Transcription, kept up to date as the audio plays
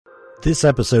This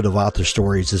episode of Author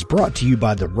Stories is brought to you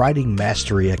by the Writing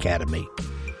Mastery Academy.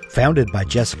 Founded by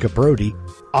Jessica Brody,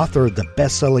 author of the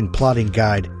best-selling plotting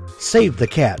guide, Save the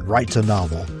Cat Writes a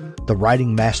Novel. The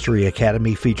Writing Mastery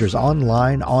Academy features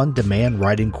online, on-demand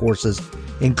writing courses,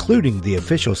 including the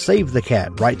official Save the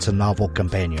Cat Writes a Novel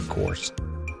companion course,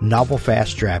 novel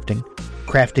fast drafting,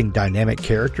 crafting dynamic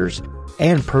characters,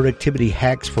 and productivity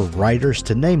hacks for writers,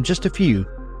 to name just a few,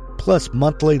 plus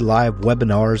monthly live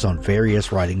webinars on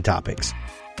various writing topics.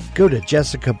 Go to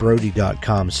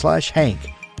jessicabrody.com/Hank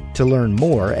to learn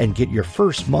more and get your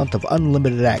first month of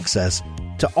unlimited access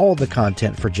to all the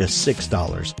content for just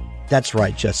 $6. That's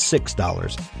right, just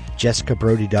 $6.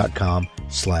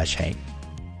 jessicabrody.com/Hank.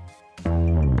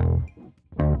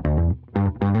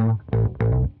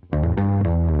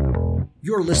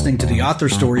 You're listening to the Author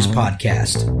Stories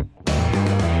podcast,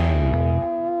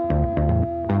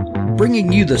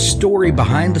 bringing you the story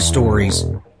behind the stories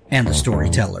and the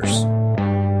storytellers.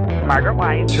 Margaret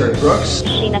White, Terry Brooks,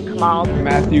 Sheena Kamal,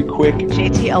 Matthew Quick,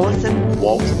 JT Ellison,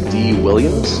 Walt D.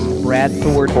 Williams, Brad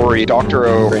Thor, Corey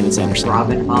Doctorow, Brandon Sanders,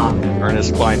 Robin Mom,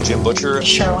 Ernest Klein, Jim Butcher,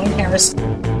 Charlene Harris.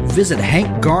 Visit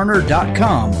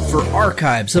hankgarner.com for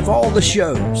archives of all the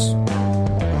shows.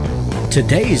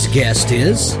 Today's guest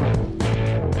is...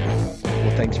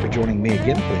 Well, thanks for joining me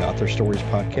again for the Author Stories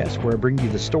podcast, where I bring you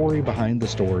the story behind the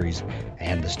stories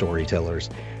and the storytellers.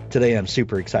 Today, I'm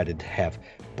super excited to have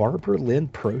Barbara Linn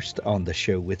Probst on the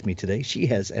show with me today. She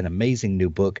has an amazing new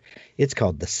book. It's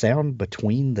called The Sound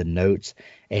Between the Notes,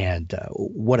 and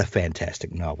what a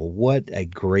fantastic novel. What a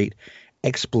great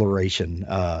exploration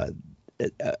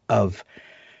of...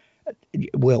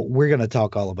 Well, we're going to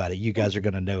talk all about it. You guys are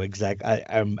going to know exactly.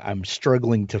 I'm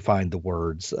struggling to find the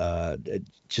words,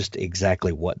 just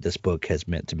exactly what this book has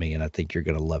meant to me, and I think you're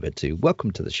going to love it too.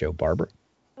 Welcome to the show, Barbara.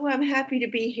 Oh, I'm happy to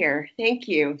be here. Thank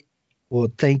you. Well,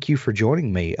 thank you for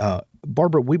joining me.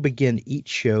 Barbara, we begin each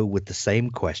show with the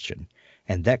same question,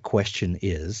 and that question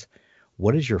is,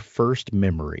 what is your first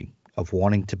memory of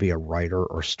wanting to be a writer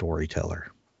or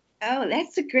storyteller? Oh,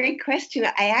 that's a great question.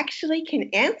 I actually can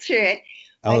answer it.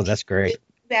 Oh, that's great.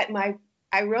 I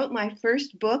wrote my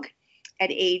first book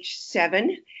at age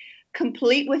 7,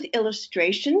 complete with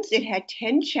illustrations. It had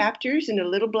 10 chapters in a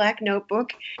little black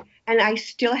notebook, and I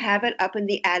still have it up in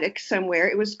the attic somewhere.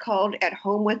 It was called At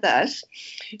Home With Us.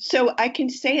 So I can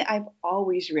say I've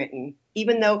always written,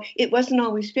 even though it wasn't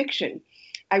always fiction.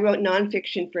 I wrote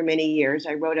nonfiction for many years.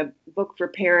 I wrote a book for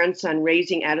parents on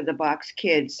raising out-of-the-box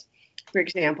kids, for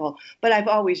example, but I've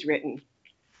always written.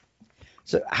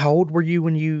 So how old were you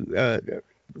when you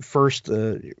first,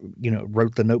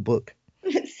 wrote the notebook?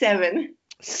 7.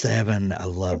 7. I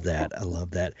love that. I love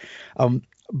that.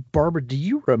 Barbara, do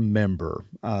you remember,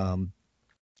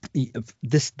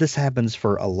 this happens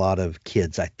for a lot of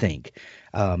kids, I think,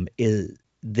 is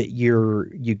that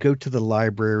you go to the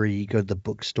library, you go to the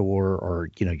bookstore, or,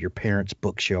 your parents'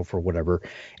 bookshelf or whatever,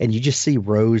 and you just see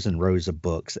rows and rows of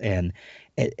books. And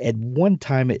at one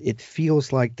time it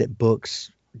feels like that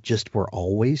books just were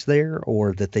always there,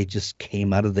 or that they just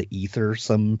came out of the ether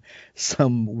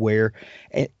somewhere.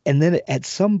 And then at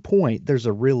some point there's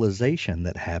a realization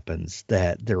that happens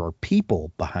that there are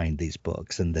people behind these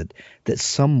books, and that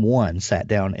someone sat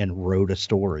down and wrote a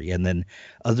story, and then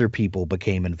other people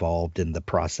became involved in the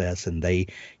process, and they,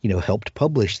 helped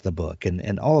publish the book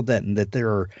and all of that, and that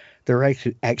there are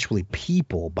actually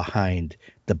people behind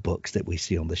the books that we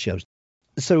see on the shelves.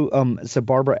 So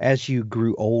Barbara, as you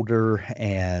grew older,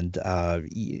 and a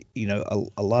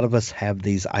lot of us have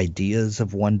these ideas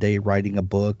of one day writing a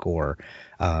book, or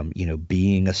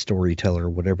being a storyteller,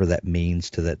 whatever that means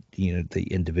to that, the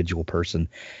individual person.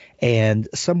 And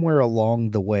somewhere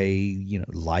along the way,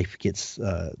 life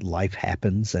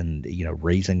happens, and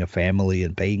raising a family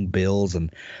and paying bills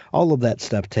and all of that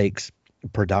stuff takes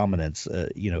predominance,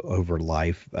 over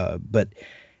life. But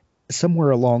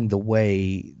somewhere along the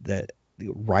way, that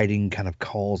writing kind of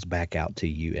calls back out to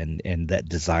you, and that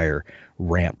desire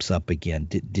ramps up again.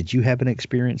 Did you have an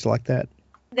experience like that?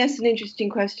 That's an interesting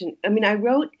question. I mean, I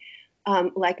wrote,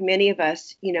 like many of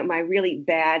us, my really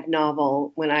bad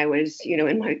novel when I was,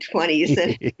 in my 20s,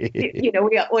 and,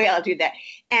 we all do that.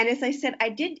 And as I said, I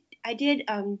did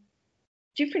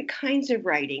different kinds of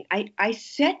writing. I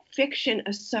set fiction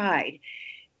aside,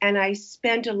 and I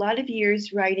spent a lot of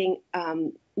years writing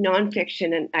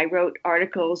nonfiction, and I wrote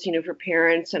articles, for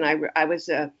parents, and I was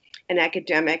an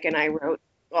academic, and I wrote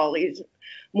all these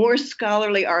more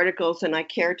scholarly articles than I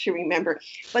care to remember.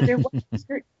 But there was a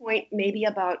certain point, maybe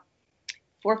about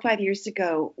 4 or 5 years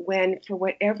ago, when for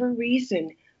whatever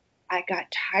reason, I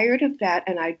got tired of that,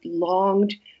 and I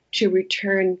longed to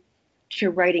return to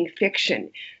writing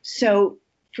fiction. So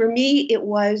for me, it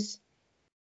was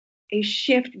a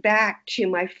shift back to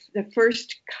the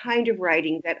first kind of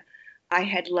writing that I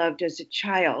had loved as a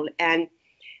child. And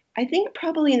I think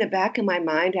probably in the back of my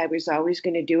mind, I was always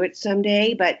going to do it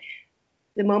someday, but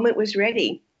the moment was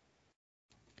ready.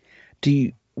 Do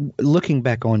you, looking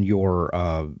back on your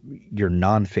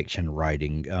nonfiction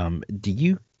writing, do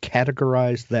you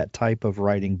categorize that type of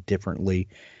writing differently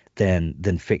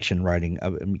than fiction writing?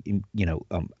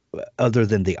 Other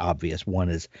than the obvious one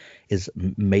is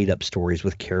made up stories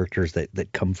with characters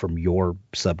that come from your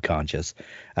subconscious,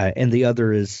 and the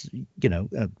other is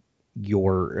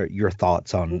your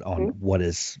thoughts on Mhm. what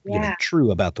is Yeah.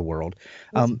 true about the world.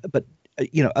 But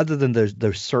other than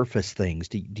those surface things,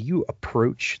 do you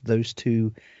approach those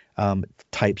two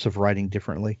types of writing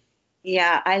differently?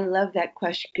 Yeah, I love that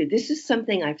question because this is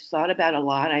something I've thought about a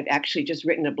lot. I've actually just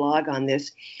written a blog on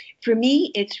this. For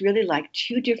me, it's really like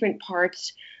two different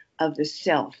parts of the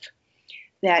self.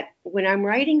 That when I'm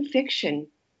writing fiction,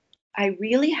 I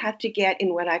really have to get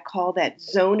in what I call that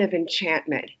zone of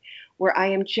enchantment, where I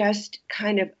am just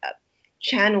kind of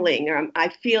channeling, or I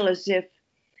feel as if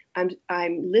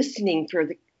I'm listening for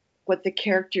what the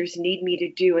characters need me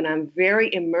to do, and I'm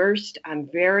very immersed. I'm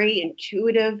very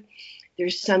intuitive.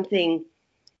 There's something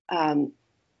um,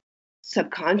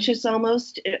 subconscious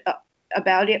almost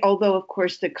about it. Although, of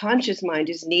course, the conscious mind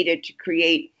is needed to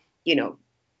create, you know,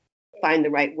 find the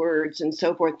right words and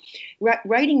so forth.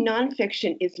 Writing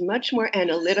nonfiction is much more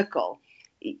analytical.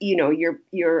 You know,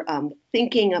 you're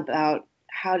thinking about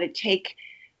how to take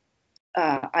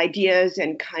ideas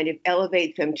and kind of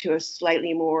elevate them to a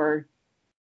slightly more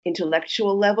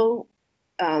intellectual level.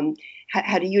 How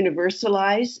to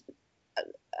universalize.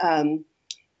 Um,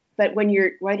 but when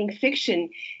you're writing fiction,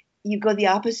 you go the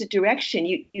opposite direction.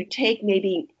 You take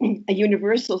maybe a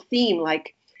universal theme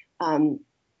like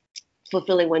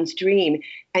fulfilling one's dream,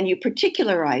 and you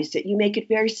particularize it. You make it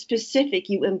very specific.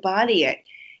 You embody it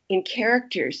in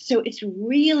characters. So it's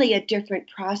really a different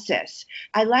process.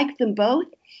 I like them both,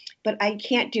 but I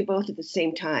can't do both at the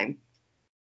same time.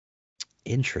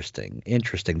 Interesting.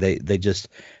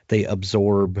 They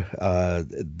absorb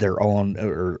their own,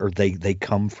 or they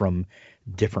come from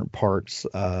different parts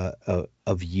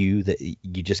of you that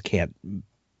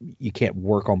you can't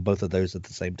work on both of those at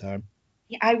the same time.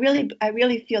 Yeah, I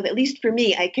really feel that, at least for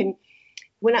me, I can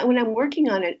when I'm working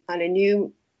on a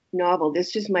new novel.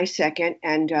 This is my second,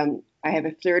 and I have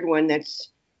a third one that's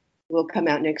will come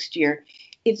out next year.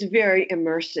 It's very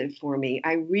immersive for me.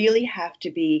 I really have to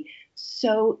be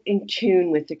so in tune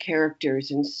with the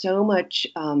characters and so much.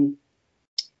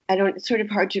 I don't. It's sort of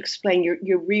hard to explain.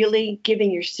 You're really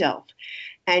giving yourself,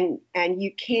 and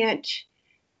you can't.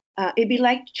 It'd be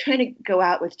like trying to go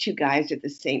out with two guys at the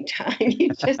same time.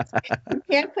 You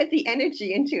can't put the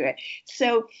energy into it.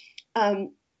 So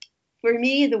um, for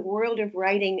me, the world of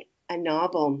writing a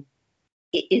novel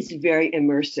is very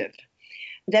immersive.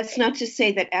 That's not to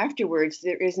say that afterwards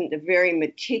there isn't a very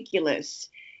meticulous,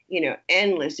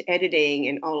 endless editing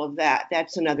and all of that.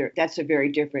 That's a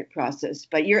very different process.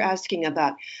 But you're asking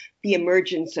about the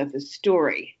emergence of the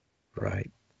story. Right.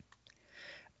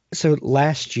 So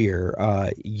last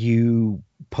year, you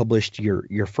published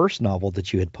your first novel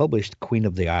that you had published, Queen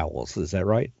of the Owls. Is that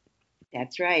right?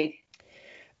 That's right.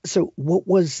 So what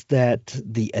was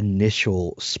the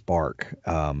initial spark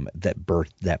that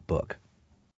birthed that book?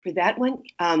 For that one,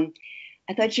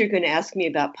 I thought you were going to ask me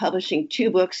about publishing two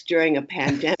books during a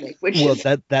pandemic, which Well, is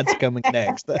that's coming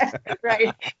next.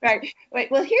 right,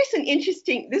 right. Well, this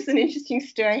is an interesting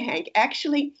story, Hank.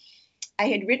 Actually, I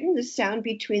had written The Sound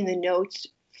Between the Notes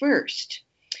first,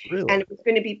 and Really? it was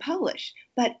going to be published,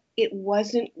 but it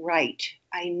wasn't right.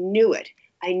 I knew it.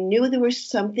 I knew there was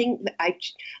something that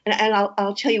and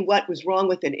I'll tell you what was wrong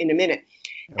with it in a minute.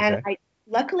 And Okay.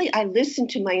 luckily I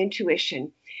listened to my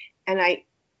intuition, and I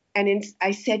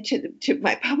said to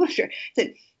my publisher, I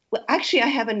said, well, actually, I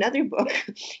have another book.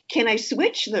 Can I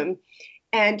switch them?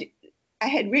 And I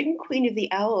had written Queen of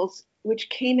the Owls, which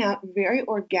came out very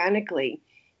organically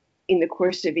in the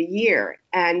course of a year.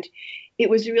 And it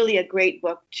was really a great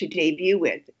book to debut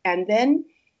with. And then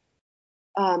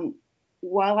um,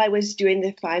 while I was doing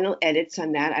the final edits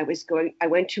on that, I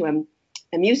went to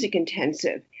a music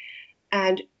intensive,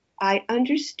 and I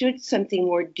understood something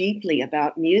more deeply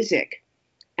about music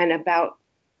and about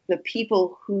the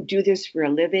people who do this for a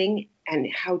living and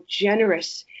how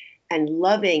generous and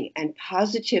loving and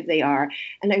positive they are.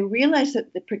 And I realized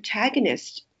that the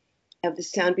protagonist of The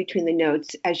Sound Between the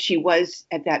Notes, as she was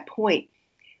at that point,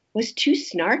 was too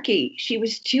snarky. She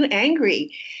was too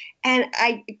angry. And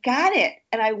I got it.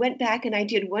 And I went back and I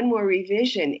did one more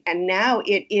revision. And now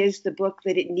it is the book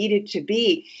that it needed to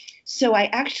be. So I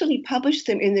actually published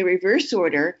them in the reverse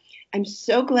order. I'm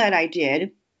so glad I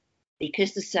did,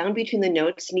 because the sound between the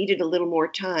notes needed a little more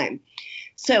time.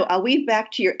 So I'll weave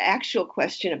back to your actual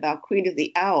question about Queen of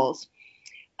the Owls,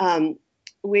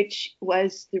 which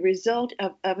was the result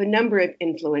of a number of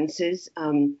influences.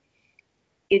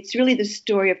 It's really the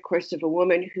story, of course, of a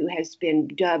woman who has been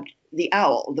dubbed the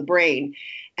owl, the brain,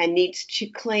 and needs to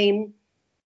claim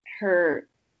her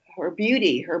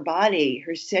beauty, her body,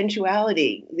 her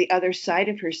sensuality, the other side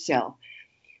of herself.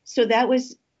 So that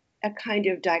was a kind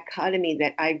of dichotomy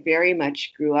that I very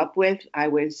much grew up with. I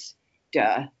was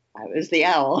the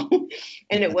owl.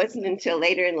 And it wasn't until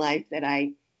later in life that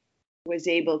I was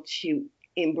able to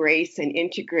embrace and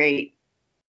integrate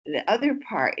the other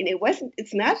part. And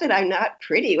it's not that I'm not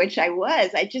pretty, which I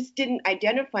was. I just didn't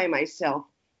identify myself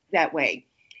that way.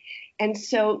 And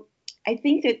so I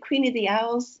think that Queen of the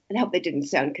Owls, I hope that didn't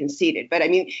sound conceited, but I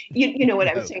mean, you know what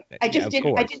I'm saying. I didn't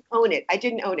own it. I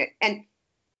didn't own it.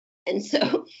 And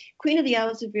so Queen of the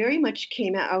Owls very much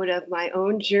came out of my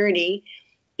own journey.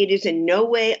 It is in no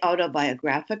way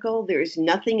autobiographical. There is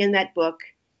nothing in that book,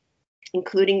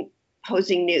 including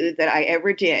posing nude, that I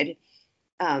ever did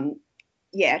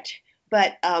yet.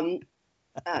 But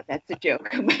that's a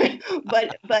joke.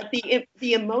 but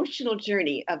the emotional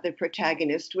journey of the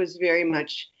protagonist was very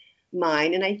much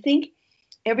mine. And I think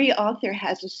every author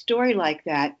has a story like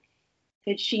that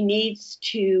she needs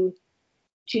to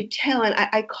tell. And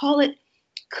I call it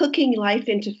cooking life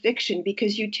into fiction,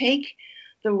 because you take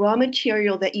the raw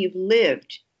material that you've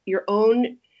lived, your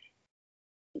own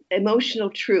emotional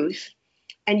truth,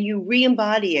 and you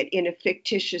re-embody it in a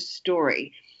fictitious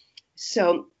story.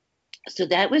 So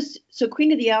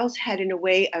Queen of the Owls had, in a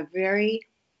way, a very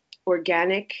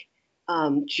organic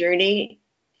journey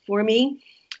for me.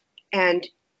 And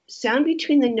Sound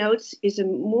Between the Notes is a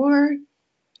more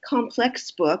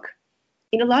complex book.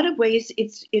 In a lot of ways,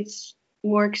 it's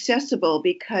more accessible,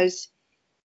 because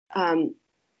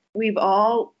we've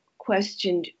all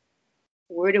questioned,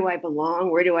 where do I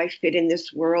belong? Where do I fit in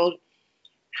this world?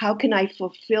 How can I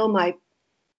fulfill my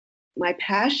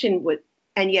passion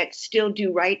and yet still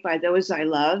do right by those I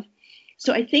love?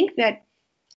 So I think that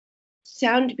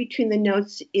Sound Between the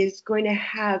Notes is going to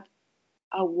have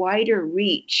a wider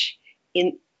reach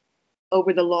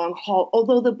over the long haul,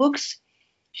 although the books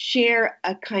share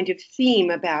a kind of theme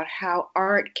about how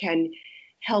art can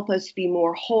help us be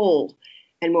more whole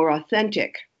and more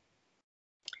authentic.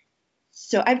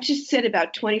 So I've just said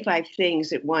about 25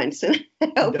 things at once.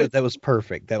 That was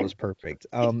perfect.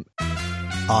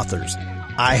 Authors,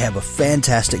 I have a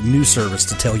fantastic new service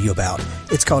to tell you about.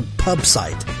 It's called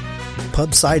PubSite.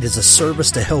 PubSite is a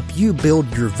service to help you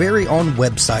build your very own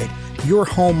website, your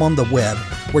home on the web,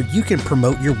 where you can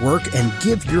promote your work and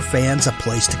give your fans a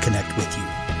place to connect with you.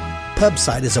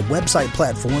 PubSite is a website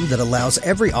platform that allows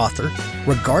every author,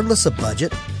 regardless of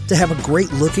budget, to have a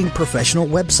great-looking professional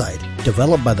website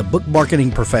developed by the book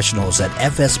marketing professionals at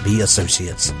FSB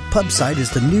Associates. PubSite is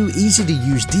the new,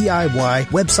 easy-to-use DIY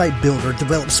website builder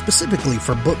developed specifically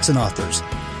for books and authors.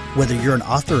 Whether you're an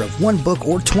author of one book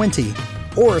or 20,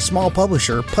 or a small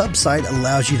publisher, PubSite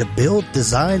allows you to build,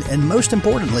 design, and most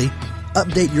importantly,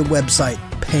 update your website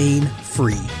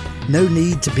pain-free. No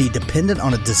need to be dependent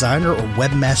on a designer or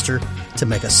webmaster to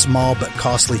make a small but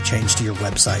costly change to your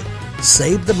website.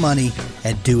 Save the money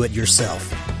and do it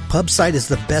yourself. PubSite is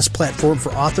the best platform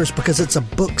for authors because it's a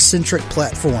book-centric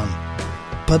platform.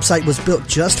 PubSite was built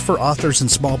just for authors and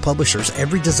small publishers.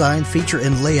 Every design, feature,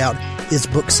 and layout is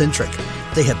book-centric.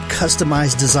 They have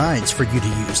customized designs for you to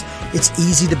use. It's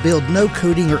easy to build. No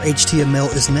coding or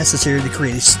HTML is necessary to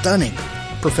create a stunning,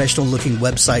 professional-looking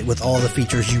website with all the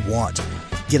features you want.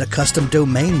 Get a custom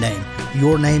domain name,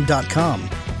 yourname.com.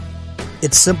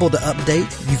 It's simple to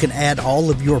update. You can add all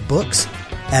of your books,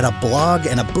 add a blog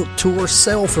and a book tour,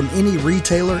 sell from any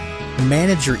retailer,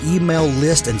 manage your email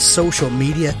list and social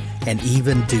media, and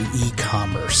even do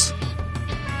e-commerce.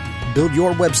 Build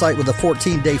your website with a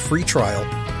 14-day free trial,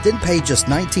 then pay just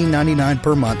 $19.99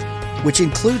 per month, which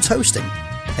includes hosting.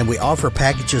 And we offer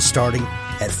packages starting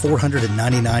at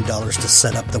 $499 to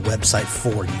set up the website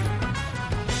for you.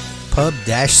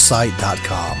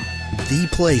 Pub-site.com, the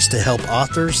place to help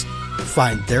authors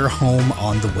find their home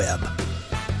on the web.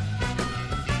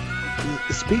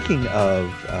 Speaking of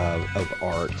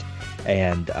art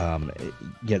and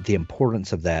the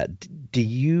importance of that, do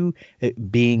you,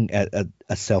 being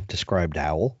a self-described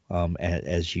owl,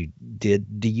 as you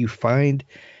did, do you find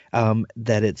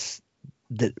that it's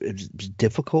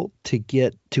difficult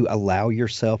to allow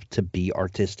yourself to be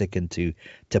artistic and to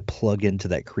plug into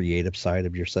that creative side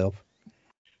of yourself?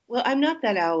 Well, I'm not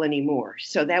that owl anymore.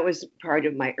 So that was part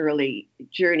of my early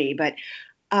journey. But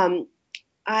Um,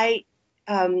 I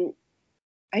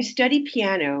I study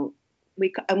piano.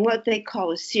 I'm what they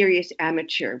call a serious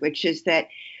amateur, which is that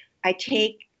I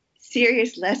take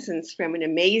serious lessons from an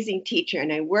amazing teacher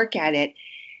and I work at it,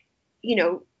 you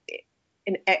know,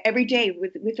 and every day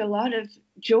with a lot of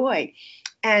joy.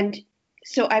 And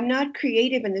so I'm not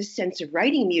creative in the sense of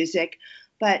writing music,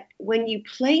 but when you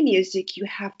play music, you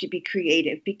have to be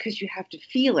creative because you have to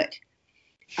feel it.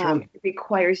 Sure. It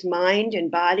requires mind and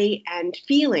body and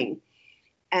feeling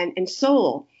and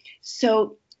soul.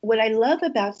 So what I love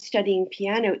about studying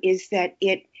piano is that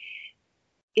it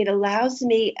allows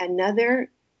me another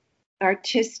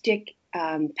artistic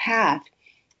path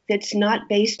that's not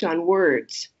based on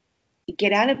words.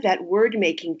 Get out of that word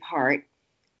making part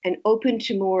and open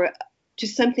to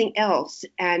something else.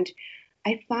 And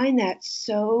I find that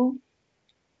so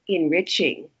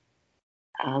enriching.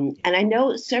 And I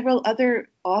know several other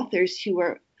authors who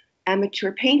are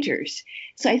amateur painters.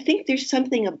 So I think there's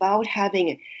something about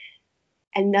having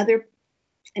another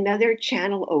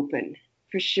channel open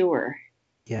for sure.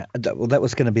 Yeah, well, that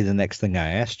was going to be the next thing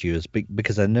I asked you, is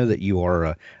because I know that you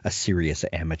are a serious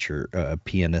amateur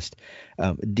pianist.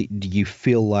 Do you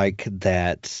feel like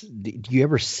that? Do you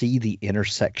ever see the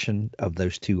intersection of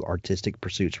those two artistic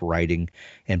pursuits, writing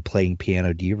and playing piano?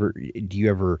 Are you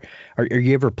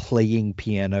ever playing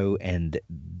piano and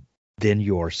then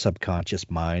your subconscious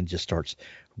mind just starts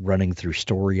running through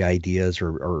story ideas,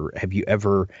 or have you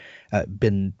ever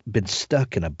been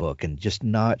stuck in a book and just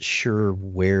not sure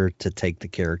where to take the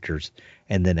characters,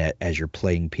 and then as you're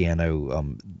playing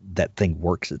piano, that thing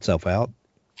works itself out?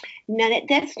 Now,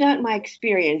 that's not my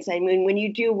experience. I mean, when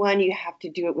you do one, you have to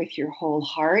do it with your whole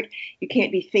heart. You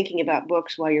can't be thinking about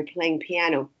books while you're playing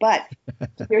piano. But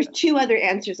there's two other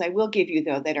answers I will give you,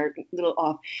 though, that are a little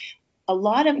off. A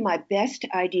lot of my best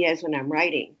ideas when I'm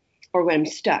writing or when I'm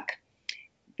stuck,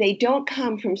 they don't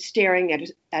come from staring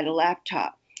at a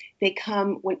laptop. They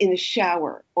come when in the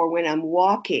shower or when I'm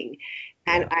walking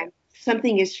and Yeah.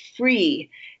 something is free,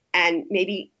 and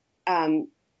maybe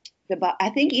I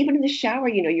think even in the shower,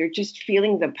 you're just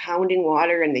feeling the pounding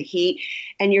water and the heat,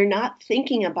 and you're not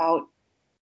thinking about.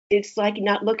 It's like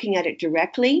not looking at it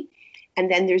directly,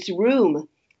 and then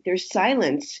there's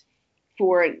silence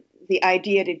for the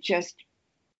idea to just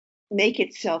make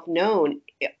itself known.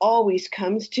 It always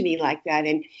comes to me like that.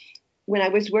 And when I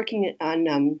was working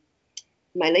on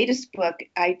my latest book,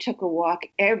 I took a walk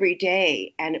every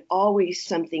day, and always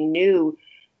something new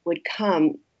would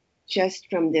come just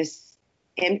from this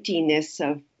emptiness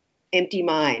of empty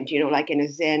mind, like in a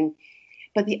Zen.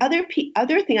 But the other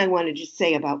thing I wanted to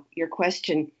say about your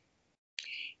question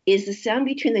is the sound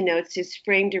between the notes is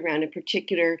framed around a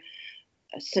particular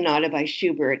sonata by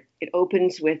Schubert. It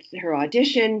opens with her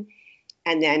audition,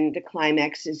 and then the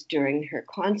climax is during her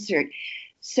concert.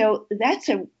 So it's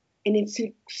an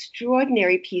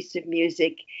extraordinary piece of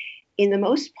music. In the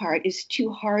most part, is too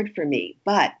hard for me.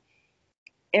 But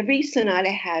every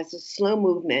sonata has a slow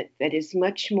movement that is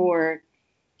much more,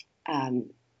 I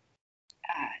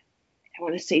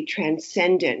want to say,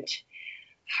 transcendent,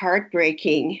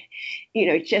 heartbreaking,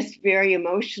 just very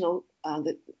emotional,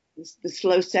 the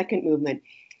slow second movement.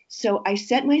 So I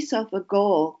set myself a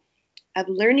goal of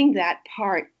learning that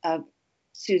part of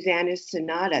Susannah's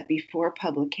sonata before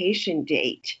publication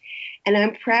date. And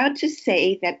I'm proud to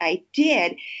say that I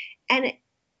did. And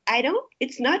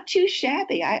it's not too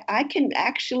shabby. I can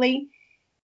actually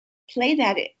play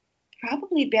that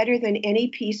probably better than any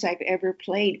piece I've ever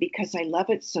played because I love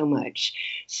it so much.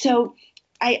 So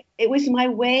it was my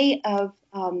way of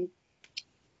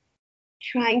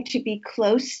trying to be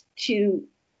close to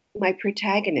my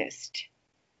protagonist.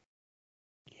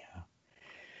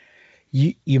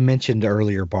 You mentioned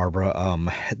earlier, Barbara,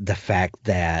 the fact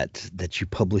that you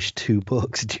published two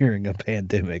books during a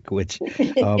pandemic, which,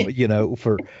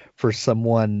 for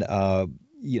someone,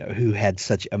 who had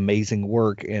such amazing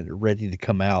work and ready to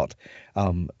come out,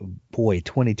 boy,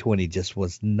 2020 just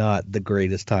was not the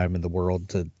greatest time in the world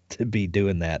to be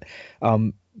doing that.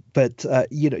 But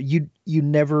you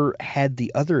never had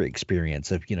the other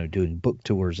experience of doing book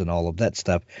tours and all of that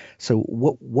stuff. So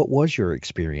what was your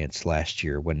experience last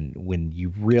year when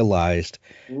you realized,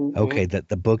 okay, that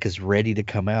the book is ready to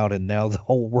come out and now the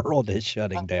whole world is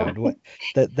shutting down?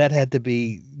 That had to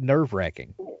be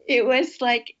nerve-wracking. It was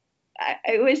like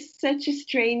it was such a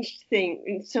strange thing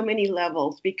in so many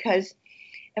levels because,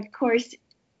 of course,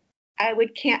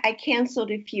 I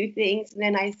canceled a few things and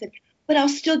then I said, but I'll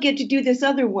still get to do this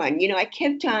other one. I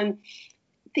kept on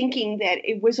thinking that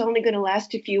it was only going to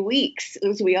last a few weeks,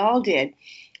 as we all did.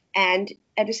 And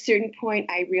at a certain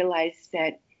point, I realized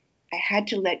that I had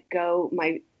to let go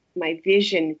my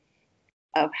vision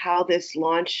of how this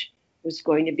launch was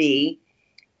going to be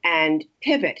and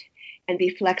pivot and be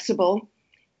flexible,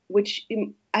 which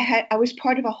I was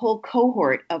part of a whole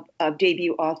cohort of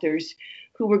debut authors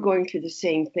who were going through the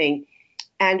same thing.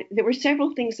 And there were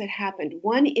several things that happened.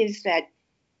 One is that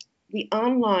the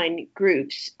online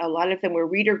groups, a lot of them were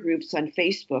reader groups on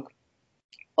Facebook,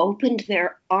 opened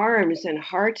their arms and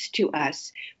hearts to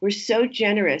us, were so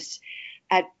generous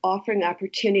at offering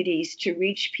opportunities to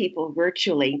reach people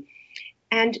virtually.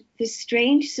 And the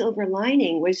strange silver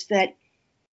lining was that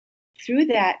through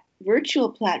that virtual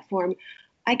platform,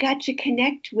 I got to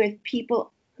connect with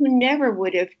people who never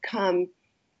would have come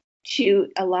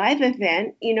to a live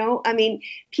event,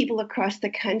 people across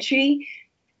the country,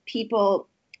 people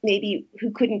maybe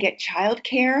who couldn't get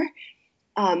childcare.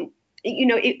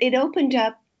 It opened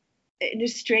up in a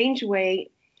strange way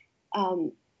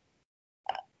a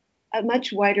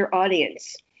much wider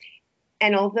audience.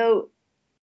 And although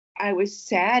I was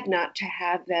sad not to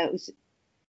have those,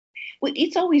 well,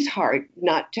 it's always hard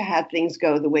not to have things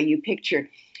go the way you picture.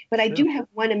 But I do have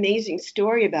one amazing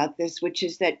story about this, which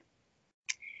is that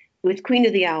with Queen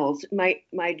of the Owls,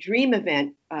 my dream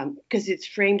event, because it's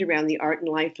framed around the art and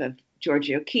life of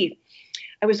Georgia O'Keeffe,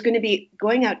 I was going to be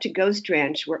going out to Ghost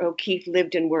Ranch, where O'Keeffe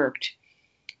lived and worked,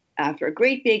 for a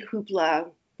great big hoopla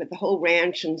with the whole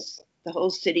ranch and the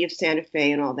whole city of Santa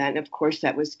Fe and all that. And of course,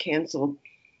 that was canceled.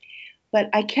 But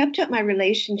I kept up my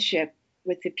relationship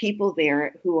with the people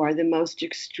there, who are the most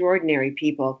extraordinary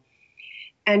people.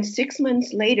 And 6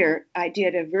 months later, I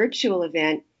did a virtual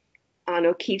event on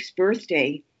O'Keeffe's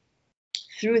birthday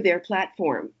through their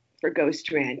platform for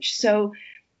Ghost Ranch. So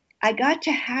I got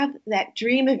to have that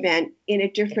dream event in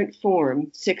a different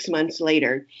form 6 months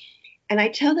later. And I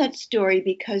tell that story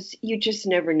because you just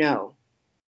never know.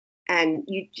 And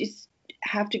you just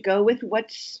have to go with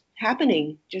what's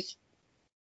happening. Just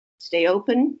stay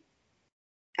open.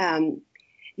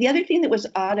 The other thing that was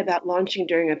odd about launching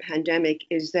during a pandemic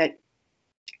is that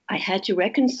I had to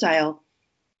reconcile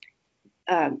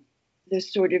the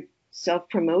sort of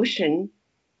self-promotion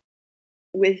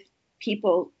with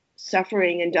people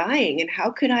suffering and dying. And how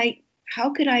could I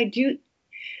talk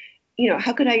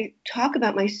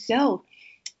about myself?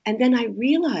 And then I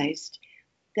realized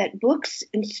that books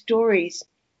and stories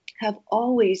have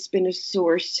always been a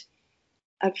source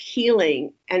of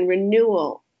healing and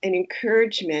renewal and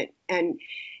encouragement and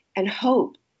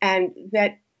hope, and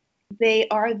that they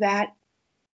are that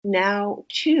now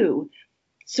too.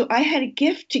 So I had a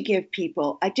gift to give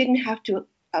people. I didn't have to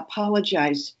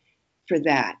apologize for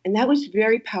that. And that was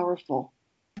very powerful.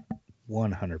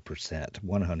 100%.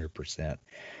 100%.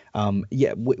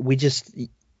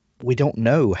 We don't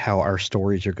know how our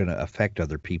stories are going to affect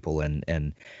other people,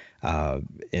 and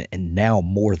now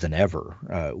more than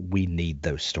ever, we need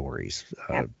those stories.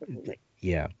 Absolutely.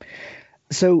 Yeah.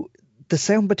 So the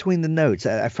sound between the notes,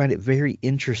 I find it very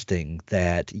interesting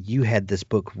that you had this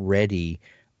book ready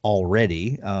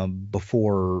already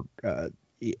before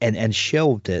and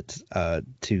shelved it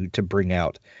to bring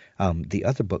out the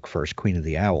other book first, Queen of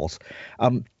the Owls.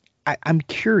 I'm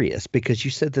curious because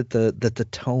you said that the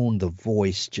tone, the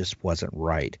voice just wasn't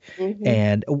right. Mm-hmm.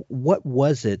 And what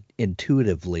was it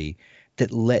intuitively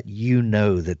that let you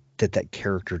know that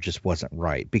character just wasn't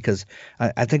right? Because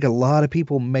I think a lot of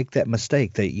people make that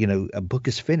mistake that, a book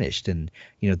is finished and,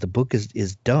 the book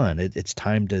is done. It's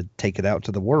time to take it out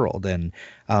to the world. And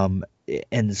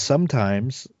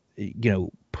sometimes,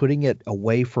 putting it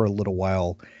away for a little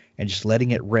while and just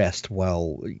letting it rest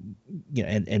while,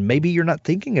 and maybe you're not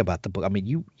thinking about the book. I mean,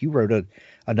 you wrote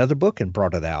another book and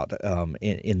brought it out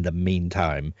in the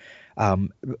meantime.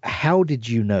 How did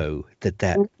you know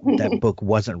that book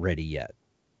wasn't ready yet?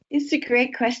 It's a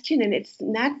great question, and it's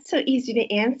not so easy to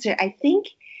answer. I think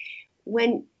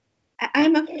when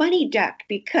I'm a funny duck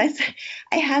because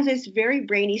I have this very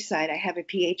brainy side. I have a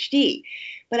PhD,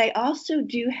 but I also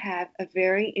do have a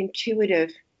very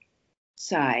intuitive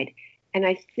side. And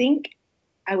I think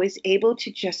I was able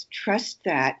to just trust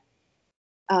that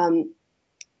and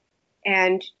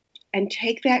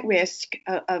take that risk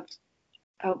of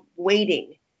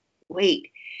wait.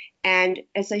 And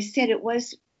as I said, it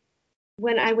was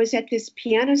when I was at this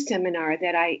piano seminar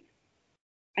that I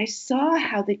saw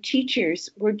how the teachers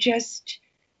were just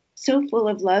so full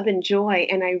of love and joy.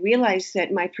 And I realized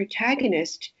that my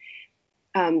protagonist,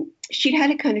 she'd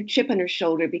had a kind of chip on her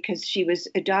shoulder because she was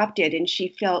adopted and she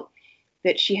felt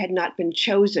that she had not been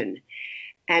chosen.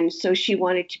 And so she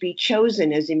wanted to be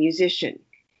chosen as a musician,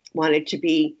 wanted to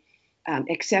be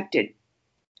accepted.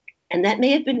 And that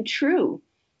may have been true,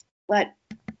 but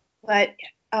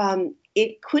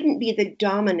it couldn't be the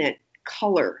dominant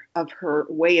color of her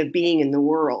way of being in the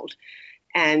world.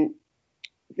 And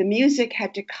the music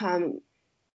had to come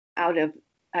out of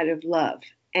love.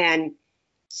 And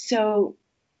so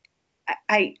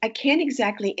I can't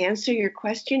exactly answer your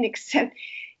question except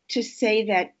to say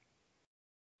that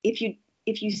if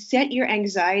you set your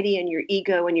anxiety and your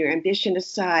ego and your ambition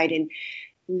aside and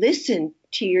listen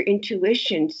to your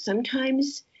intuition,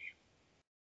 sometimes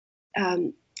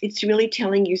it's really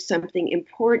telling you something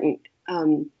important.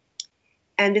 And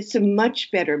it's a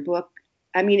much better book.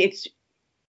 I mean,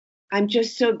 I'm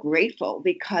just so grateful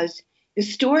because the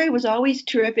story was always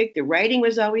terrific. The writing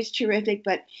was always terrific,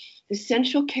 but the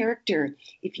central character,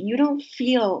 if you don't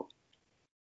feel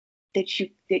that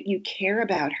you care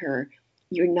about her,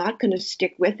 you're not going to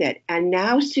stick with it. And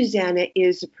now Susannah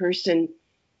is a person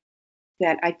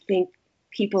that I think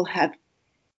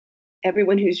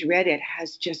everyone who's read it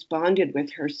has just bonded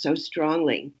with her so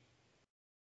strongly.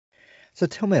 So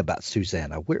tell me about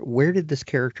Susannah. Where did this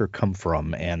character come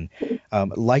from? And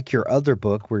like your other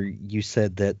book, where you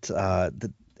said that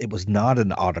that it was not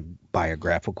an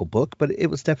autobiographical book, but it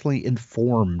was definitely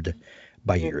informed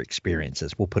by your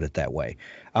experiences. We'll put it that way.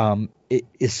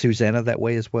 Is Susannah that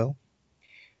way as well?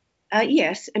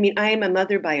 Yes. I mean, I am a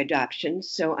mother by adoption,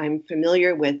 so I'm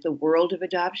familiar with the world of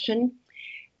adoption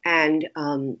and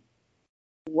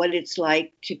what it's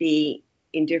like to be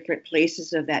in different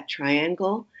places of that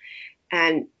triangle.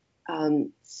 And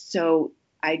so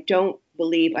I don't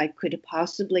believe I could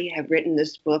possibly have written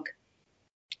this book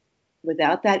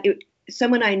without that.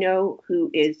 Someone I know who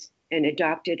is an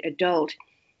adopted adult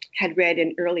had read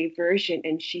an early version,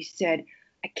 and she said,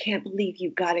 I can't believe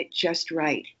you got it just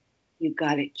right. You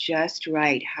got it just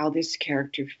right, how this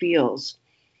character feels.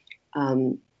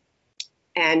 So,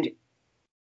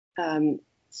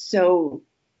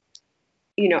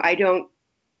 I don't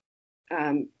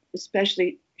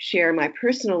especially share my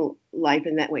personal life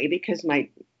in that way because I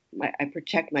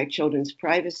protect my children's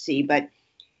privacy, but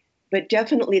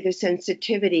definitely the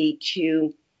sensitivity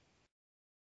to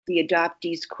the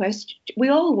adoptee's question. We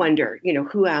all wonder,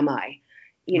 who am I?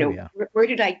 Yeah. Where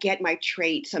did I get my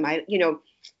traits? Am I,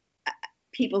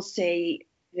 people say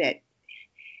that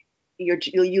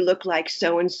you look like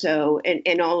so-and-so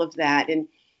and all of that.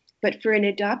 But for an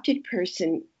adopted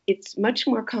person, it's much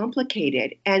more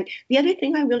complicated. And the other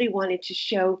thing I really wanted to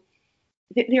show,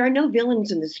 that there are no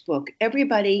villains in this book.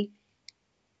 Everybody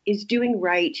is doing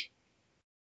right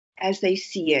as they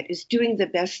see it, is doing the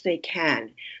best they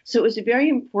can. So it was very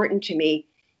important to me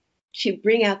to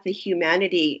bring out the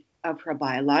humanity of her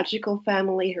biological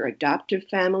family, her adoptive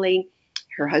family,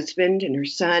 her husband and her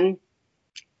son,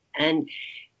 and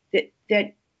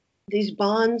that these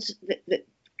bonds, the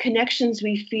connections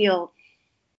we feel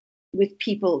with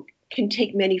people can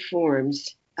take many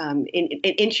forms and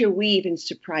interweave in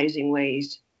surprising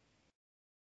ways.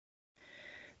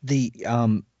 The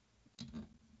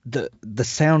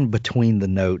sound between the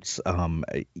notes.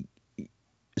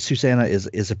 Susannah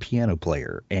is a piano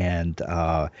player and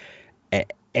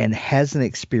has an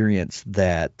experience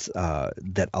that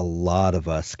that a lot of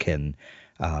us can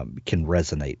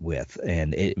resonate with,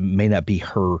 and it may not be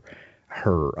her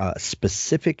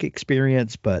specific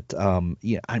experience, but I'm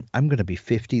going to be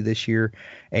 50 this year,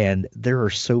 and there are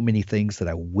so many things that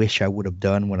I wish I would have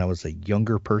done when I was a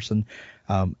younger person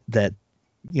that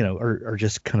are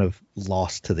just kind of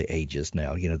lost to the ages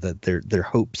now. That they're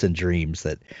hopes and dreams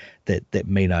that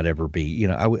may not ever be.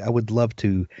 I would love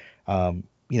to.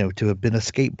 To have been a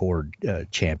skateboard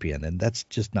champion, and that's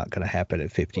just not going to happen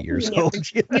at 50 years old.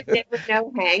 You never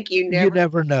know, Hank. You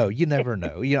never know. You never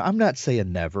know. I'm not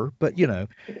saying never, but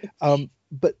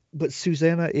but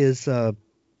Susannah is,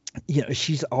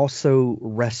 she's also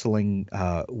wrestling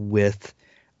with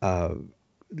kind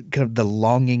of the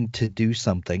longing to do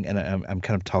something, and I'm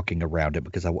kind of talking around it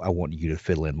because I want you to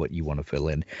fill in what you want to fill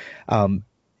in.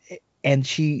 And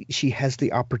she has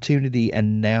the opportunity,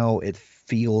 and now it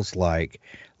feels like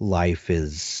life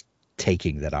is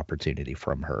taking that opportunity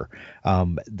from her,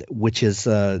 which is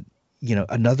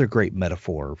another great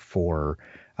metaphor for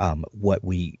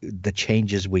the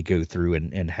changes we go through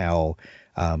and how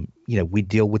we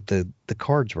deal with the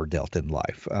cards we're dealt in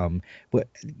life.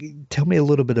 Tell me a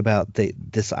little bit about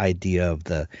this idea of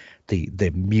the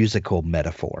musical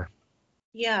metaphor.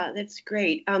 Yeah, that's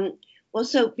great. Well,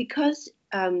 so because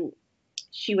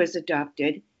she was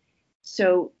adopted,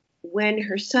 so when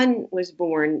her son was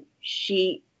born,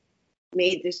 she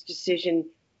made this decision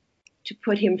to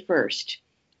put him first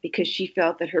because she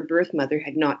felt that her birth mother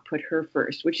had not put her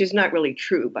first, which is not really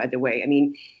true, by the way. I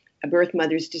mean, a birth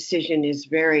mother's decision is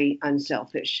very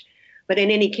unselfish. But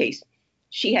in any case,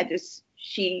 she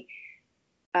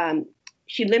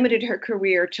she limited her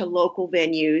career to local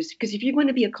venues, because if you're going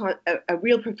to be a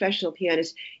real professional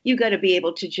pianist, you got to be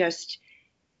able to just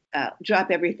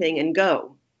drop everything and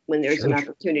go when there's an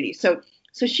opportunity. So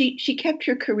she kept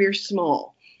her career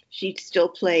small. She still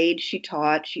played, she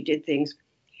taught, she did things.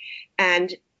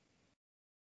 And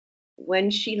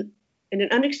when in an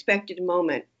unexpected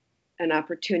moment, an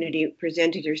opportunity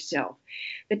presented herself.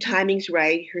 The timing's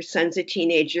right. Her son's a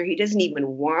teenager. He doesn't even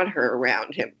want her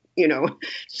around him,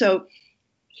 So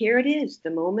here it is,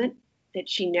 the moment that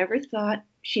she never thought,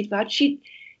 she thought she'd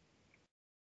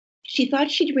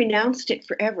renounced it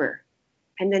forever.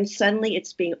 And then suddenly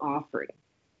it's being offered,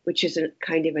 which is a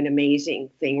kind of an amazing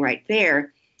thing right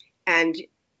there. And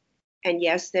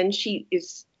yes, then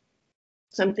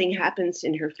something happens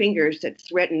in her fingers that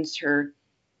threatens her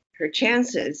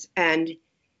chances. And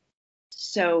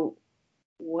so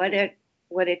what a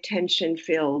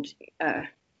tension-filled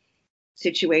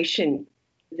situation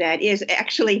that is.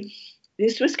 Actually,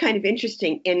 this was kind of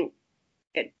interesting. In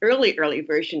an early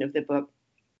version of the book,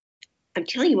 I'm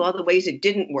telling you all the ways it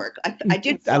didn't work. I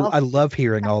did. I love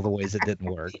hearing all the ways it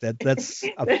didn't work. That's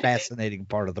a fascinating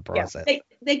part of the process. Yeah,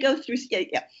 they go through.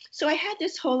 Yeah. So I had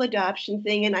this whole adoption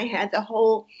thing, and I had the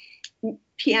whole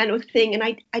piano thing, and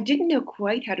I didn't know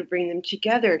quite how to bring them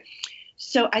together.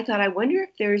 So I thought, I wonder if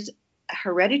there's a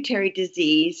hereditary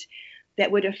disease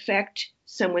that would affect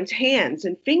someone's hands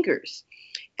and fingers.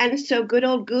 And so good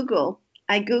old Google,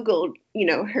 I Googled,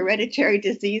 hereditary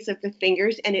disease of the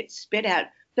fingers, and it spit out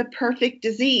the perfect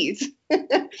disease.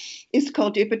 It's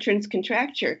called Dupuytren's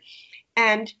contracture.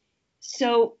 And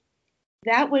so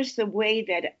that was the way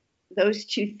that those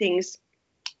two things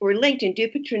were linked. And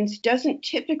Dupuytren's doesn't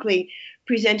typically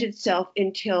present itself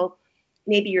until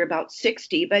maybe you're about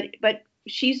 60, but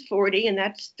she's 40, and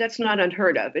that's not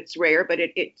unheard of. It's rare, but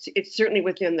it's certainly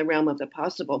within the realm of the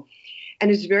possible,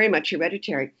 and is very much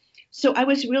hereditary. So I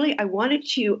wanted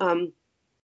to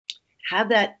have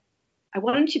that. I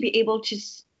wanted to be able to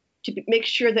make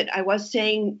sure that I was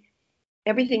saying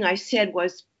everything I said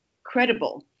was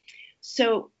credible.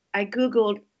 So I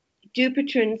Googled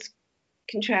Dupuytren's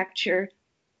contracture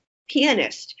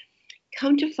pianist.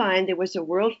 Come to find there was a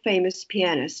world famous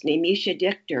pianist named Misha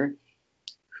Dichter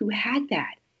who had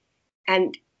that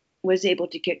and was able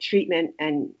to get treatment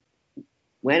and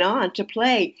went on to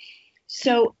play.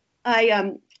 So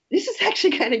this is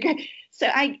actually kind of good. So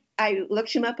I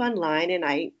looked him up online, and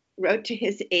I wrote to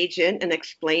his agent and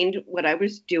explained what I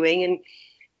was doing, and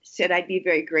said I'd be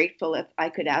very grateful if I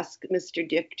could ask Mr.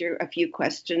 Dichter a few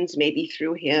questions, maybe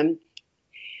through him.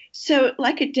 So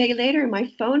like a day later,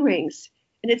 my phone rings,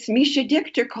 and it's Misha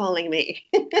Dichter calling me.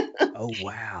 Oh,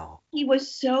 wow. He was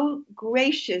so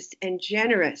gracious and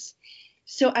generous.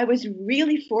 So I was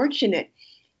really fortunate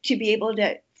to be able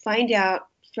to find out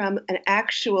from an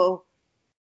actual,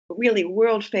 really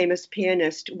world famous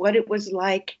pianist what it was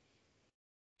like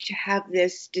to have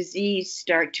this disease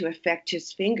start to affect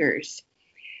his fingers.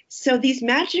 So these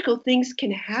magical things can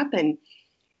happen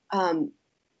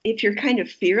if you're kind of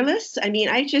fearless. I mean,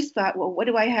 I just thought, well, what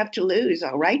do I have to lose?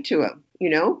 I'll write to him,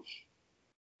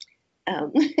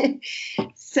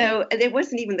 So it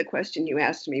wasn't even the question you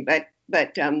asked me, but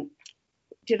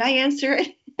did I answer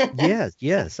it?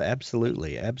 Yes,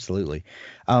 absolutely.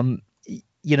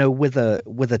 With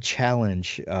a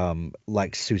challenge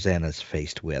like Susannah's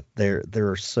faced with, there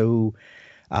are so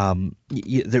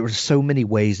there were so many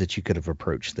ways that you could have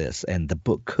approached this, and the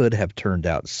book could have turned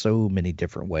out so many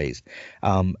different ways.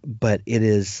 But it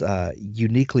is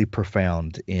uniquely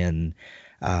profound in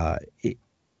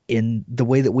the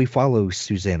way that we follow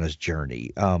Susannah's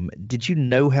journey. Did you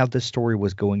know how this story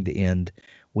was going to end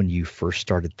when you first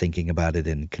started thinking about it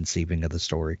and conceiving of the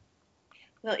story?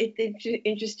 Well, it's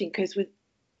interesting because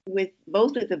with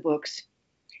both of the books,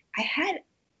 I had,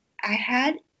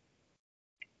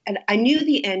 and I knew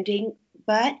the ending,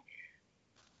 but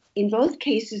in both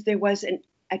cases there was a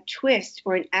twist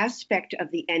or an aspect of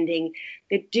the ending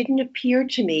that didn't appear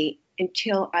to me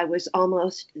until I was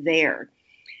almost there.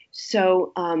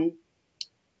 So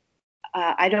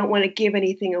I don't want to give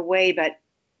anything away, but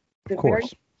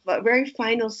the very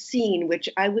final scene, which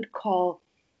I would call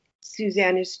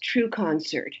Susannah's true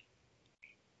concert,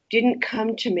 didn't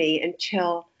come to me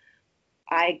until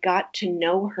I got to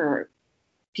know her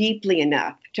deeply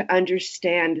enough to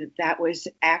understand that was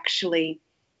actually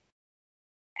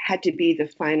had to be the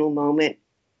final moment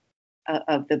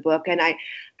of the book. And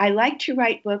I like to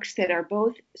write books that are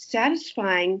both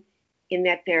satisfying in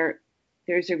that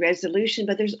there's a resolution,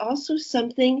 but there's also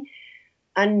something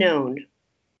unknown.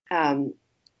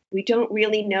 We don't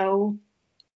really know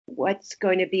what's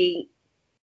going to be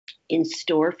in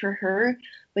store for her,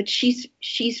 but she's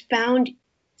found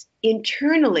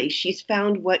internally, she's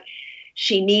found what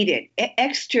she needed.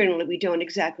 Externally, we don't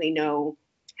exactly know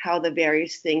how the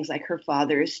various things, like her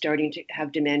father is starting to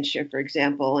have dementia, for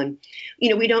example, and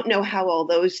we don't know how all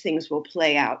those things will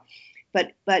play out.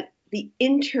 But the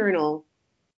internal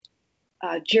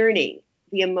journey,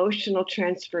 the emotional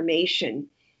transformation,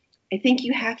 I think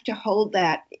you have to hold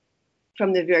that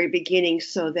from the very beginning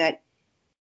so that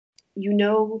you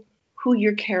know who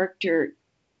your character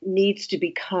needs to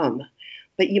become.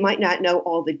 But you might not know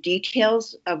all the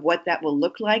details of what that will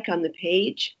look like on the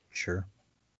page. Sure.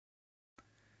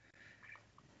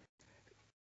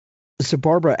 So,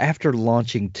 Barbara, after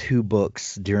launching 2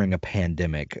 books during a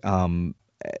pandemic,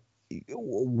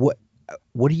 what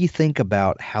do you think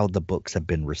about how the books have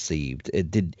been received?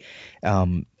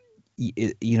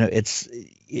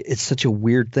 It's such a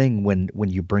weird thing when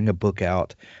you bring a book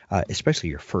out, especially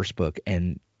your first book,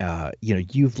 and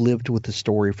you've lived with the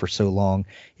story for so long.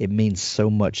 It means so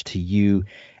much to you.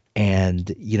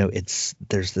 And,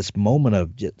 there's this moment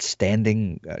of just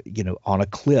standing, on a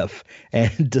cliff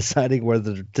and deciding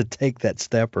whether to take that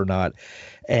step or not.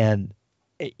 And,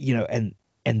 and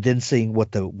then seeing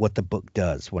what the book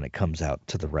does when it comes out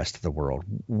to the rest of the world.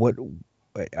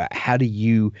 How do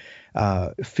you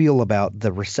feel about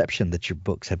the reception that your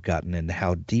books have gotten and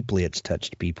how deeply it's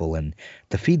touched people and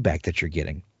the feedback that you're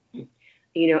getting?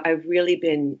 I've really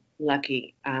been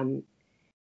lucky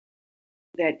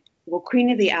that, Queen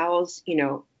of the Owls,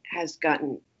 has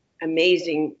gotten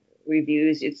amazing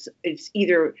reviews. It's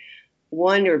either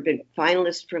won or been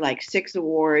finalist for like 6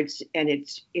 awards, and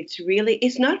it's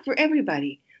not for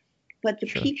everybody, but the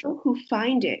people who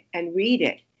find it and read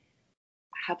it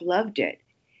have loved it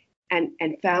and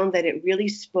found that it really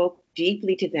spoke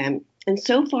deeply to them. And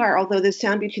so far, although The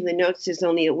Sound Between the Notes is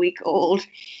only a week old,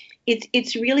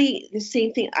 it's really the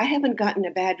same thing. I haven't gotten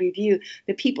a bad review.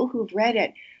 The people who've read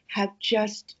it have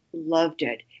just loved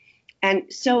it.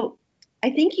 And so I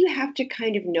think you have to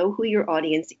kind of know who your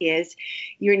audience is.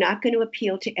 You're not going to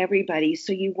appeal to everybody.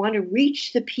 So you want to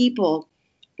reach the people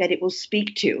that it will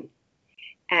speak to.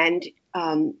 And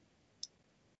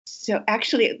so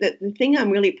actually, the thing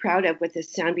I'm really proud of with The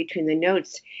Sound Between the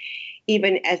Notes,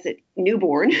 even as a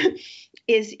newborn,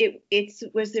 is it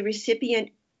was the recipient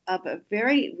of a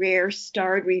very rare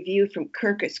starred review from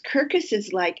Kirkus. Kirkus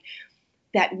is like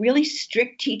that really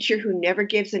strict teacher who never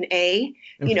gives an A.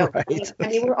 Right. I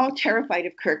mean, we're all terrified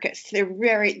of Kirkus. They're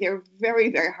very,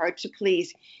 very hard to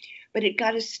please. But it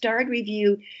got a starred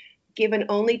review given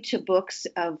only to books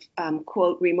of,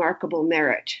 quote, remarkable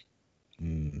merit.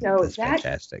 So that's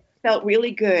fantastic. Felt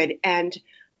really good. And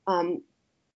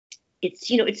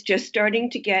it's just starting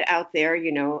to get out there,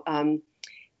 and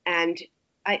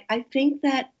I think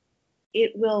that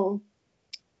it will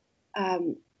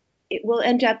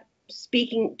end up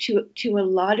speaking to a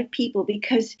lot of people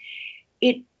because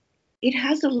it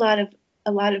has a lot of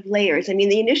layers. I mean,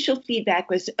 the initial feedback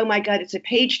was, oh my God, it's a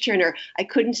page turner. I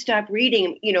couldn't stop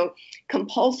reading,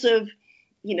 compulsive,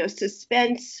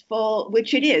 suspenseful,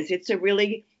 which it is. It's a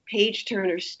really page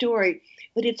turner story,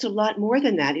 but it's a lot more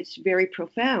than that. It's very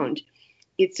profound.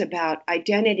 It's about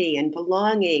identity and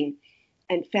belonging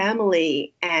and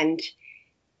family and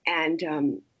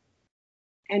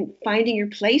finding your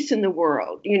place in the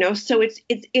world, so I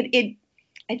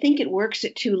think it works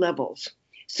at 2 levels.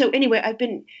 So anyway, I've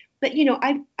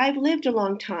lived a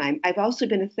long time. I've also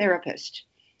been a therapist.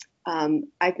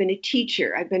 I've been a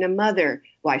teacher. I've been a mother.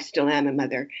 Well, I still am a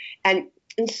mother. And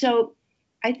so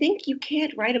I think you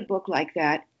can't write a book like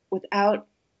that without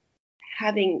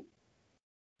having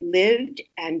lived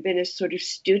and been a sort of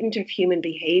student of human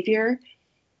behavior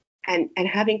and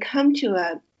having come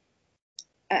to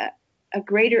a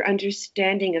greater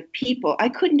understanding of people. I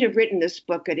couldn't have written this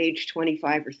book at age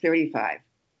 25 or 35.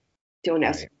 Don't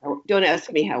ask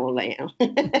me how old I am.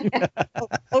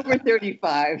 Over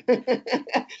 35.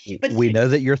 But we know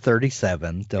that you're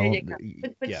 37. Don't.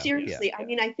 But seriously, I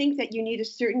mean, I think that you need a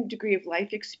certain degree of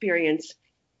life experience,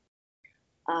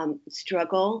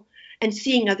 struggle, and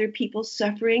seeing other people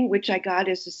suffering, which I got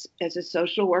as a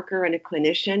social worker and a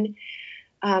clinician.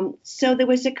 So there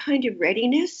was a kind of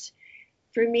readiness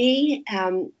for me.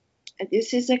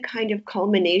 This is a kind of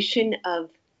culmination of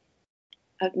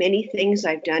many things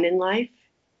I've done in life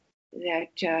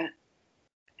that,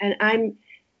 and I'm,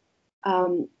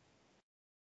 of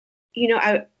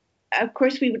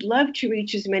course we would love to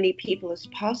reach as many people as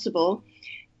possible,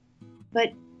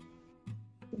 but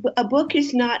a book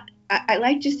is not, I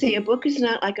like to say a book is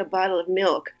not like a bottle of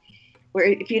milk where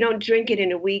if you don't drink it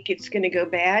in a week, it's going to go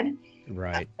bad.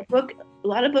 Right. A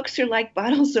lot of books are like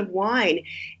bottles of wine,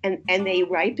 and they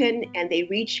ripen and they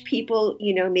reach people,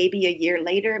 maybe a year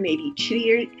later, maybe 2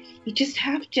 years. You just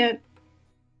have to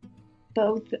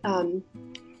both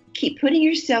keep putting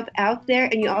yourself out there,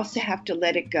 and you also have to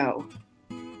let it go.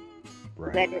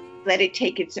 Right. Let it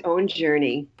take its own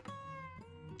journey.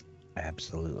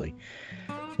 Absolutely.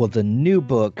 Well, the new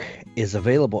book is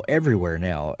available everywhere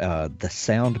now. The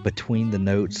Sound Between the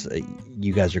Notes.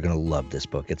 You guys are going to love this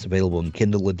book. It's available in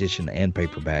Kindle edition and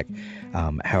paperback.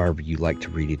 However you like to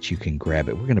read it, you can grab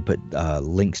it. We're going to put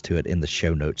links to it in the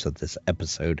show notes of this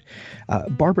episode.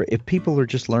 Barbara, if people are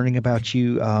just learning about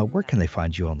you, where can they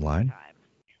find you online?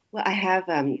 Well, I have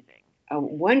a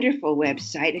wonderful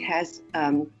website. It has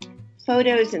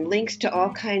photos and links to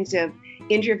all kinds of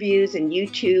interviews and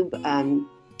YouTube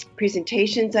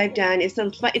presentations I've done. It's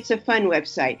a fun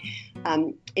website.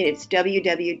 And it's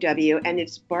www, and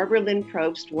it's Barbara Linn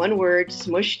Probst, one word,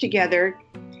 smushed together,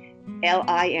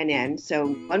 LINN. So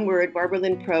one word,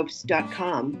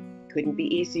 BarbaraLinnProbst.com. Couldn't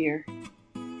be easier.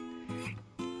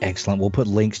 Excellent. We'll put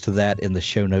links to that in the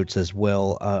show notes as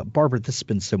well. Barbara, this has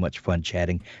been so much fun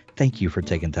chatting. Thank you for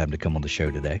taking time to come on the show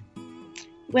today.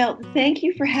 Well, thank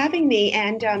you for having me.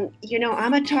 And,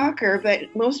 I'm a talker, but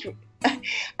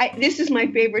this is my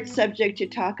favorite subject to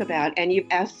talk about. And you've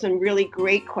asked some really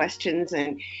great questions,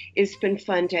 and it's been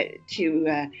fun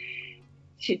to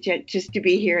just to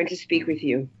be here and to speak with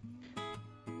you.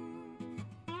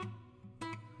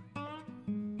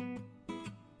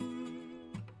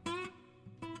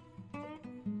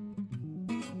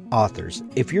 Authors,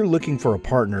 if you're looking for a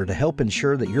partner to help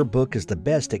ensure that your book is the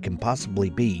best it can possibly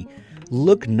be,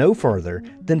 look no further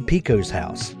than Pico's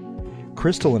House.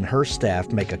 Crystal and her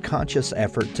staff make a conscious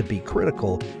effort to be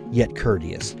critical yet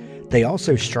courteous. They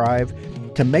also strive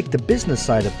to make the business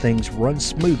side of things run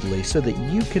smoothly so that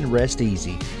you can rest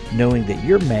easy knowing that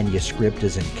your manuscript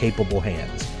is in capable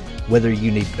hands. Whether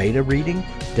you need beta reading,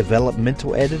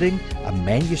 developmental editing, a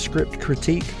manuscript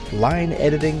critique, line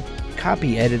editing,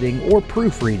 copy editing, or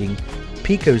proofreading,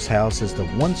 Pico's House is the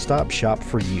one-stop shop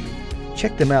for you.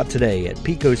 Check them out today at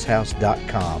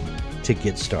picoshouse.com to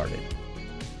get started.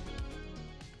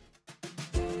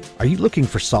 Are you looking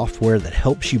for software that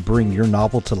helps you bring your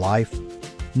novel to life?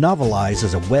 Novelize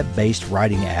is a web-based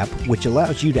writing app which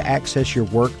allows you to access your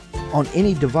work on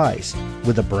any device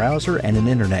with a browser and an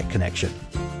internet connection.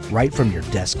 Right from your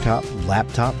desktop,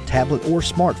 laptop, tablet, or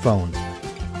smartphone.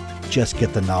 Just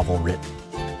get the novel written.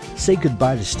 Say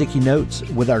goodbye to sticky notes.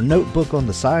 With our notebook on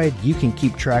the side, you can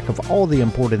keep track of all the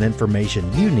important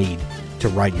information you need to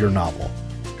write your novel.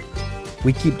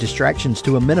 We keep distractions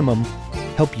to a minimum,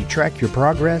 help you track your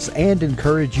progress, and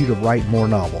encourage you to write more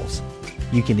novels.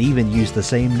 You can even use the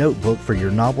same notebook for your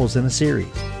novels in a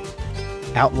series.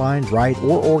 Outline, write,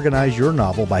 or organize your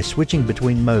novel by switching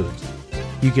between modes.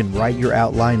 You can write your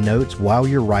outline notes while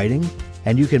you're writing,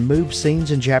 and you can move scenes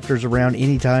and chapters around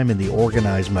anytime in the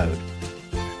organize mode.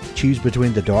 Choose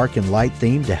between the dark and light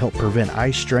theme to help prevent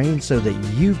eye strain so that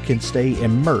you can stay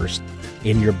immersed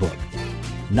in your book.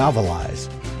 Novelize,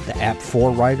 the app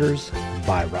for writers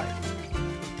by writers.